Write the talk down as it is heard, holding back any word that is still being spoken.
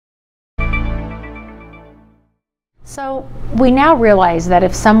So we now realize that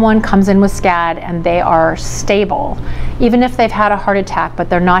if someone comes in with SCAD and they are stable, even if they've had a heart attack but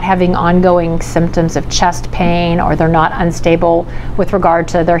they're not having ongoing symptoms of chest pain or they're not unstable with regard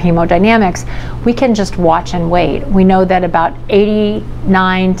to their hemodynamics, we can just watch and wait. We know that about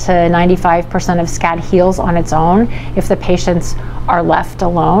 89 to 95% of SCAD heals on its own if the patients are left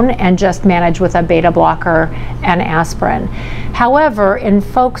alone and just managed with a beta blocker and aspirin. However, in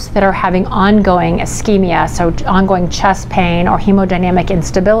folks that are having ongoing ischemia, so ongoing chest pain or hemodynamic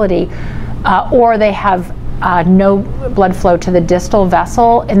instability, or they have no blood flow to the distal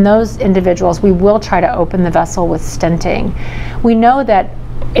vessel, in those individuals we will try to open the vessel with stenting. We know that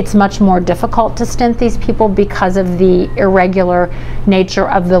it's much more difficult to stent these people because of the irregular nature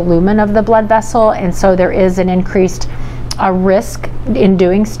of the lumen of the blood vessel, and so there is an increased risk in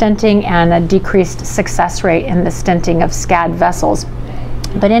doing stenting and a decreased success rate in the stenting of SCAD vessels.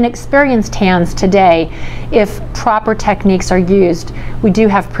 But in experienced hands today, if proper techniques are used, we do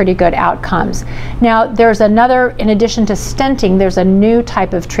have pretty good outcomes. Now, there's another, in addition to stenting, there's a new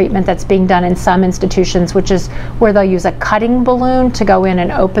type of treatment that's being done in some institutions, which is where they'll use a cutting balloon to go in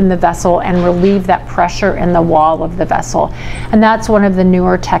and open the vessel and relieve that pressure in the wall of the vessel. And that's one of the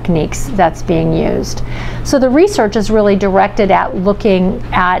newer techniques that's being used. So the research is really directed at looking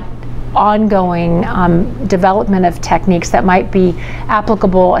at ongoing development of techniques that might be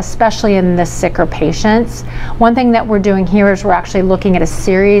applicable, especially in the sicker patients. One thing that we're doing here is we're actually looking at a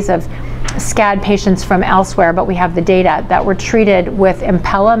series of SCAD patients from elsewhere, but we have the data that were treated with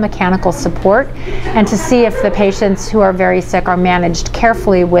Impella mechanical support, and to see if the patients who are very sick are managed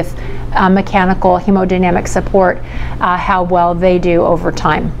carefully with mechanical hemodynamic support, how well they do over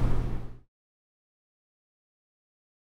time.